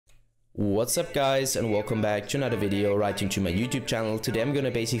What's up guys, and welcome back to another video right into my YouTube channel. Today I'm gonna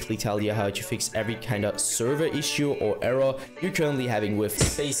basically tell you how to fix every kind of server issue or error you're currently having with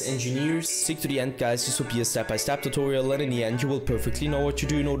Space Engineers. Stick to the end guys, this will be a step-by-step tutorial, and in the end you will perfectly know what to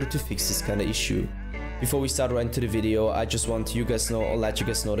do in order to fix this kind of issue. Before we start right into the video, I just want you guys know or let you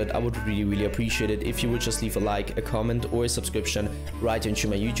guys know that I would really appreciate it if you would just leave a like, a comment or a subscription right into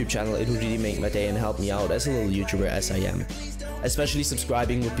my YouTube channel. It would really make my day and help me out as a little YouTuber as I am. Especially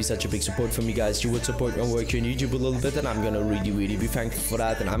subscribing would be such a big support from you guys. You would support my work here in YouTube a little bit, and I'm gonna really be thankful for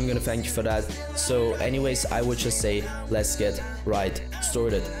that, and I'm gonna thank you for that. So anyways, I would just say let's get right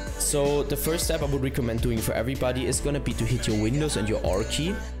started. So the first step I would recommend doing for everybody is gonna be to hit your Windows and your R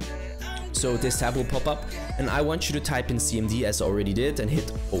key. So this tab will pop up, and I want you to type in CMD as I already did and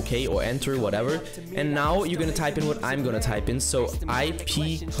hit OK or enter, whatever. And now you're gonna type in what I'm gonna type in. So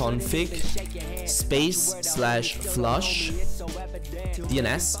ipconfig /flush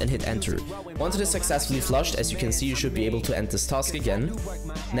DNS and hit enter. Once it is successfully flushed, as you can see, you should be able to end this task again.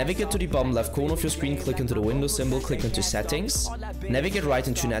 Navigate to the bottom left corner of your screen, click into the Windows symbol, click into settings, navigate right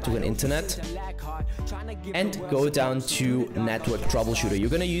into network and internet, and go down to network troubleshooter. You're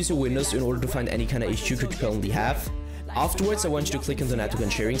gonna use your Windows in order to find any kind of issue you currently have. Afterwards, I want you to click into Network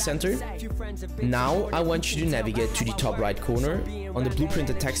and Sharing Center. Now, I want you to navigate to the top right corner. On the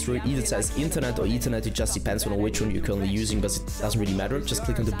blueprinted text where it either says Internet or Ethernet, it just depends on which one you're currently using, but it doesn't really matter. Just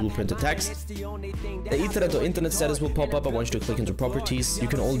click on the blueprinted text. The Ethernet or Internet status will pop up. I want you to click into Properties. You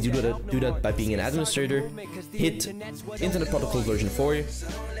can only do that by being an administrator. Hit Internet Protocol version 4.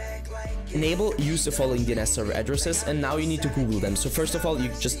 Enable use the following DNS server addresses, and now you need to Google them. So first of all, you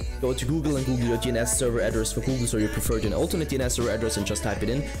just go to Google and Google your DNS server address for Google, so you prefer an alternate DNS server address and just type it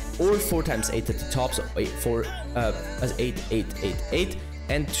in, or 4 times 8 at the top, so 8888,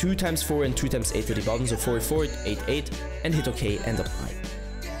 and 2 times 4 and 2 times 8 at the bottom, so 4488, and hit OK and apply.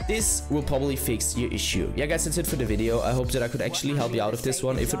 This will probably fix your issue. Yeah guys, that's it for the video. I hope that I could actually help you out of this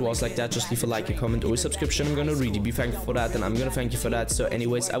one. If it was like that, just leave a like, a comment or a subscription. I'm gonna really be thankful for that, and I'm gonna thank you for that. So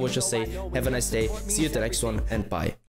anyways, I would just say have a nice day, see you at the next one, and bye.